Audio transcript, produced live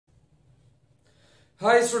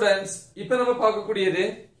Hi students, இப்போ நம்ம பார்க்கக்கூடியது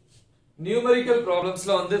numerical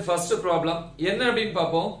problemsல வந்து first problem என்ன அப்படினு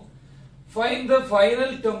பாப்போம். Find the final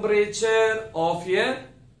temperature of a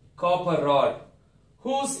copper rod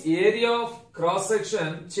whose area of cross section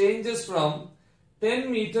changes from 10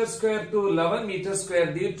 meter square to 11 meter square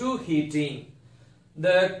due to heating.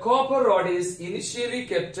 The copper rod is initially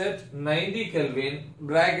kept at 90 Kelvin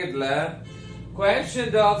bracketல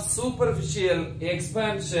coefficient of superficial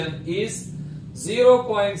expansion is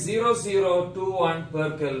 0.0021 per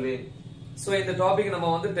Kelvin. So இந்த topic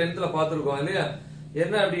நம்ம வந்து 10th ல பார்த்திருக்கோம் இல்லையா?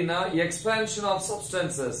 என்ன அப்படினா expansion of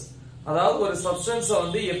substances. அதாவது ஒரு சப்ஸ்டன்ஸ்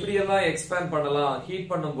வந்து எப்படி எல்லாம் எக்ஸ்பேண்ட் பண்ணலாம் ஹீட்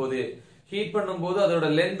பண்ணும்போது அதோட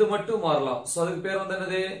லெந்த் மட்டும் மாறலாம். சோ அதுக்கு பேர் வந்து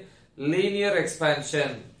என்னது? Linear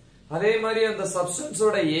expansion. அதே மாதிரி அந்த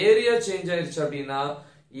சப்ஸ்டன்ஸோட ஏரியா சேஞ்ச் ஆயிருச்சு அப்படினா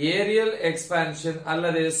ஏரியல் எக்ஸ்பான்ஷன்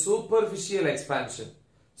அல்லது சூப்பர்ஃபிஷியல் எக்ஸ்பான்ஷன்.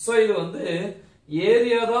 சோ இது வந்து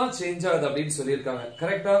ஏரியா தான் சேஞ்ச் ஆகுது அப்படின்னு சொல்லியிருக்காங்க.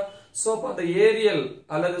 கரெக்டா? சோ அப்ப அந்த ஏரியல்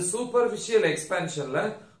அல்லது சூப்பர்ஃபிஷியல் எக்ஸ்பான்ஷன்ல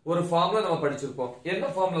ஒரு ஃபார்முலா நம்ம படிச்சிருப்போம். என்ன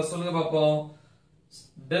ஃபார்முலா சொல்லுங்க பாப்போம்.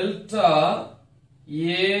 Delta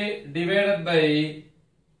A divided by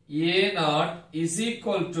A naught is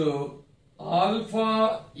equal to alpha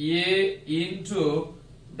A into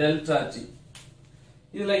delta T.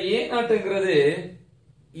 இதுல A நாட்ங்கிறது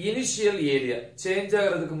இனிஷியல் ஏரியா, சேஞ்ச்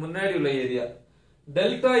ஆகிறதுக்கு முன்னாடி உள்ள ஏரியா.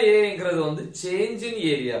 டெல்டா ஏங்கிறது வந்து சேஞ்ச் இன்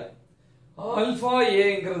ஏரியா. ஆல்பா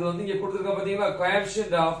ஏங்கிறது வந்து இங்க கொடுத்திருக்க பாத்தீங்களா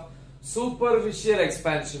கோஎஃபிஷியன்ட் ஆஃப் சூப்பர்ஃபிஷியல்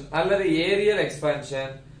எக்ஸ்பான்ஷன் அல்லது ஏரியல்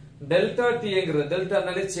எக்ஸ்பான்ஷன். டெல்டா டிங்கிறது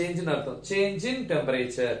டெல்டானாலே சேஞ்ச் னு அர்த்தம், change in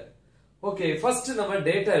temperature. Okay, first நம்ம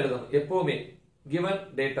டேட்டா எழுதணும். எப்பவுமே given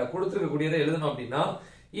டேட்டா கொடுத்திருக்க கூடியதை எழுதணும் அப்படினா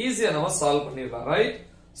ஈஸியா நம்ம சால்வ் பண்ணிடலாம். ரைட்?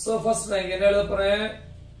 சோ ஃபர்ஸ்ட் நான் இங்க என்ன எழுத போறேன்?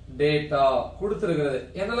 டேட்டா கொடுத்திருக்கிறது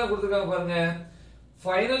என்னெல்லாம் கொடுத்திருக்காங்க பாருங்க.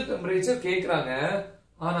 ஃபைனல் டெம்பரேச்சர் கேக்குறாங்க.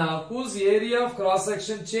 ஆனா whose area of cross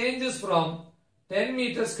section changes from 10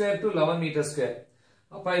 meter square to 11 meter square.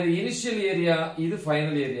 அப்ப இது இனிஷியல் ஏரியா, இது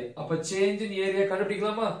ஃபைனல் ஏரியா. அப்ப சேஞ்ச் இன் ஏரியா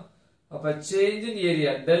கண்டுபிடிக்கலாமா? அப்ப change in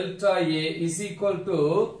area delta A is equal to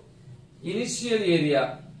initial area.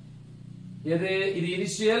 எது? இது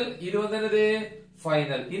initial, இது வந்து என்னது?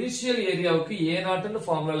 ஃபைனல். இனிஷியல் ஏரியாவுக்கு A0 ன்னு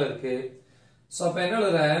ஃபார்முலால இருக்கு. சோ அப்ப என்ன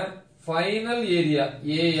எழுதுறேன்? Final area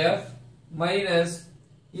AF minus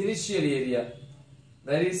initial area,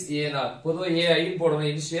 that is A0. பொதுவா AI போடணும்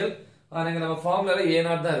இனிஷியல், ஆனா நம்ம ஃபார்முலால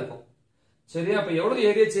A0 தான் இருக்கும். சரி, அப்ப எவ்வளவு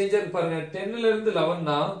ஏரியா சேஞ்ச் ஆயிருக்கு பாருங்க. 10 ல இருந்து 11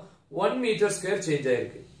 னா 1 மீட்டர் ஸ்கொயர் சேஞ்ச்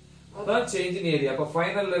ஆயிருக்கு. அதான் சேஞ்ச் இன் ஏரியா. அப்ப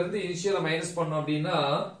ஃபைனல்ல இருந்து இனிஷியல மைனஸ் பண்ணோம் அப்படினா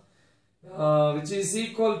which is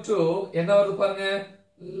equal to என்ன வருது பாருங்க.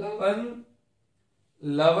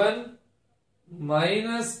 11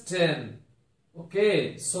 minus 10. okay,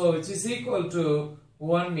 so which is equal to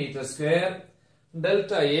 1 meter square.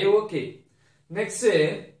 Delta A. Okay, next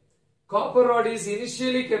copper rod is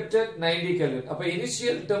initially kept at 90 Kelvin. அப்ப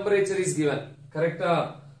initial temperature is given. correct?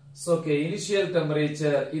 So okay, initial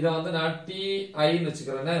temperature இத வந்து நான் TI ன்னு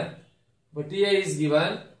வெச்சுக்கறேனே. but TI is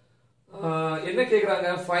given. என்ன கேக்குறாங்க?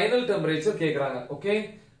 final temperature கேக்குறாங்க. okay,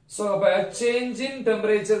 so அப்ப change in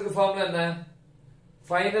temperature க்கு ஃபார்முலா என்ன?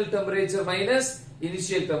 final temperature minus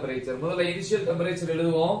initial temperature. முதல்ல initial temperature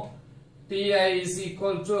எழுதுவோம். TI is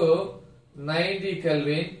equal to 90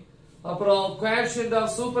 Kelvin. அப்புறம் coefficient of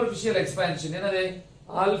superficial expansion என்னது?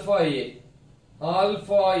 alpha A.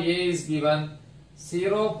 alpha A is given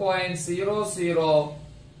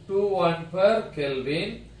 0.0021 per Kelvin.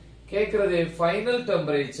 கேக்குறது final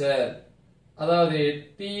temperature, அதாவது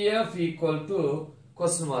TF equal to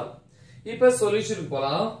question mark. இப்ப solution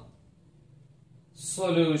போலாம்.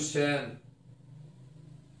 solution.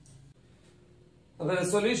 அப்ப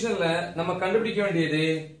சொல்யூஷன்ல நம்ம கண்டுபிடிக்க வேண்டியது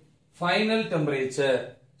ஃபைனல் டெம்பரேச்சர்.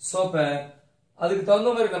 சோ அப்ப அதுக்கு தகுந்த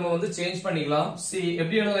மாதிரி நம்ம வந்து சேஞ்ச் பண்ணிக்கலாம். சி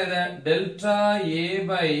எப்படி எழுதலாம் இத? Delta A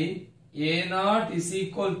by A0 is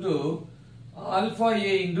equal to alpha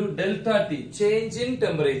A into delta T, change in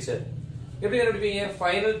temperature. எப்படி கண்டுபிடிப்பீங்க?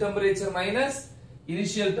 Final temperature minus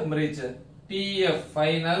initial temperature, TF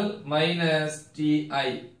final minus TI.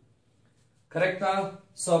 கரெக்ட்டா?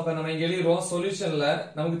 சோ அப்ப நம்ம இங்க எழுதிரோம். சொல்யூஷன்ல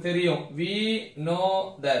நமக்கு தெரியும், we know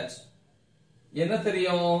that. என்ன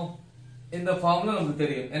தெரியும்? இந்த ஃபார்முலா நமக்கு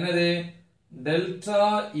தெரியும். என்னது? Delta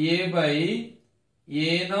A by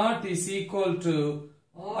A0 is equal to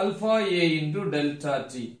alpha A into delta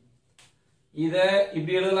T. இத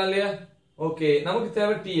இப்படி எழுதலாம் இல்லையா? ஓகே, நமக்கு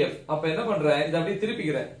தேவை TF. அப்ப என்ன பண்றேன்? இத அப்படியே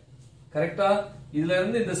திருப்பிக்கிறேன். கரெக்ட்டா? இதுல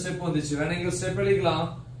இருந்து இந்த ஸ்டெப் வந்துச்சு. வேணா இங்க ஸ்டெப் எழுதிக்கலாம்.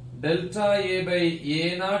 delta A by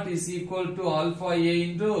A0 is equal to alpha A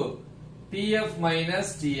into TF minus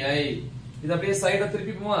TI. இது அப்படியே சைட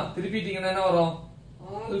திருப்பிப்போமா? திருப்பிட்டீங்கன்னா என்ன வரும்?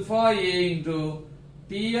 alpha A into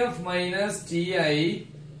TF minus TI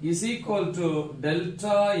is equal to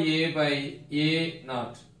delta A by A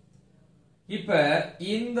naught. இப்ப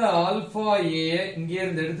இந்த ஆல்பா A இங்க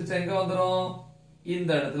இருந்து எடுத்துட்டு எங்க வந்துரும் இந்த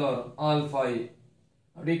இடத்துல வரும் ஆல்பா A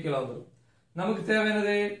அப்படியே கீழ வந்துரும் நமக்கு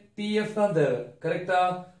தேவையானது TF தான் தேவை கரெக்ட்டா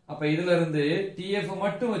அப்ப இதுல இருந்து TF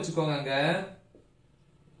மட்டும் வச்சுக்கோங்க அங்க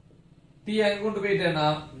T அங்க கொண்டு போயிட்டேனா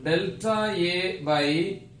delta A by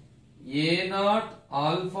A naught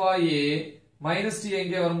alpha A minus T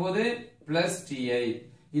எங்க வரும்போது plus TI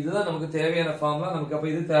இதுதான் நமக்கு தேவையான ஃபார்முலா நமக்கு அப்ப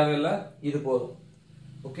இது தேவையில்ல இது போதும்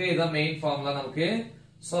ஓகே இதான் மெயின் ஃபார்முலா நமக்கு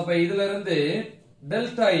சோ அப்ப இதுல இருந்து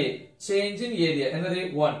delta A change in area என்னது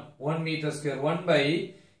 1 meter square 1 by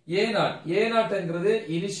A naught என்கிறது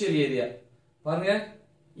initial area பாருங்க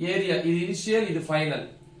area இது initial இது final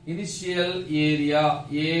initial area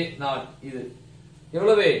A naught இது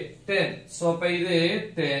எவ்வளவு 10 சோ அப்ப இது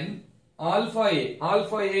 10 alpha A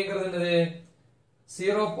என்கிறது என்னது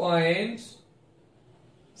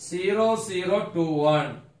 0.0021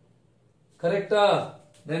 கரெக்ட்டா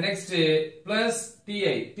the next plus Ti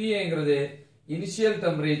என்கிறது initial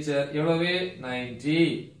temperature எவ்வளவு 90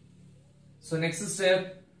 so next step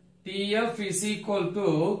TF is equal to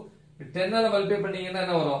 10 ஆல மல்டிப்ளை பண்ணீங்கன்னா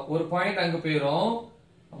என்ன வரும் ஒரு பாயிண்ட் அங்க போயிரும்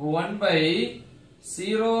அப்ப 1 by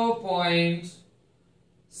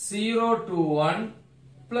 0.021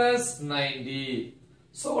 plus 90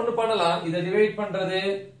 so ஒன்னு பண்ணலாம் இத டிவைட் பண்றது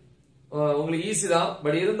உங்களுக்கு ஈஸி தான்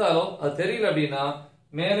பட் இருந்தாலும் அது தெரியல அப்படினா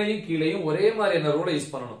மேலையும் கீழையும் ஒரே மாதிரியான ரூலை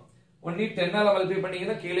யூஸ் பண்ணனும் ஒண்ணி 10 ஆல மல்டிப்ளை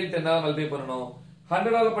பண்ணீங்கன்னா கீழையும் 10 ஆல மல்டிப்ளை பண்ணனும்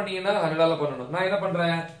 100 ஆல பண்ணீங்கன்னா 100 ஆல பண்ணனும் நான் என்ன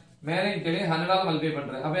பண்றேன் மேலையும் கீழையும் 100 ஆல மல்டிப்ளை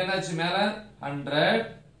பண்றேன் அப்ப என்னாச்சு மேல 100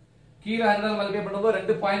 கீழ 100 ஆல மல்டிப்ளை பண்ணும்போது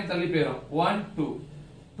ரெண்டு பாயிண்ட் தள்ளி போயிடும் 1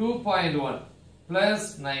 2.1 plus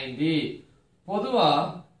 90 பொதுவா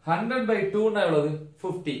 100 by 2 னா எவ்வளவு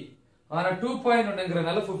 50 ஆனா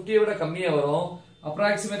 2.1ங்கறனால 50 விட கம்மியா வரும்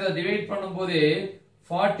அப்ராக்ஸிமேட்டா டிவைட் பண்ணும்போது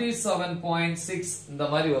 47.6 இந்த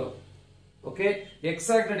மாதிரி வரும் ஓகே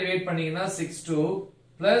எக்ஸாக்ட்டா டிவைட் பண்ணீங்கன்னா 62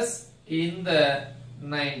 plus இந்த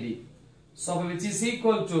 90 so which is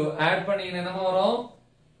equal to add பண்ணீங்கன்னா என்ன வரும்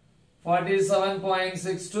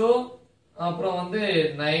 47.62 அப்புறம் வந்து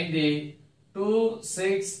 90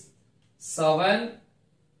 267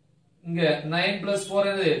 இங்க 9 plus 4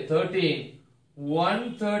 என்னது 13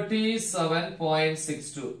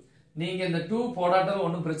 137.62 நீங்க இந்த 2 போடாட்டாலும்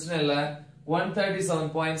ஒண்ணும் பிரச்சனை இல்ல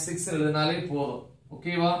 137.6 எழுதினாலே போதும்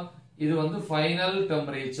ஓகேவா இது வந்து ஃபைனல்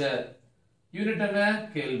டெம்பரேச்சர் யூனிட் என்ன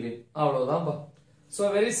கெல்வின் அவ்வளவுதான் பா சோ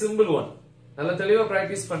வெரி சிம்பிள் ஒன் நல்ல தெளிவா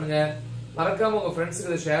பிராக்டீஸ் பண்ணுங்க மறக்காம உங்க ஃப்ரெண்ட்ஸ்க்கு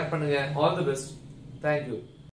இத ஷேர் பண்ணுங்க all the best thank you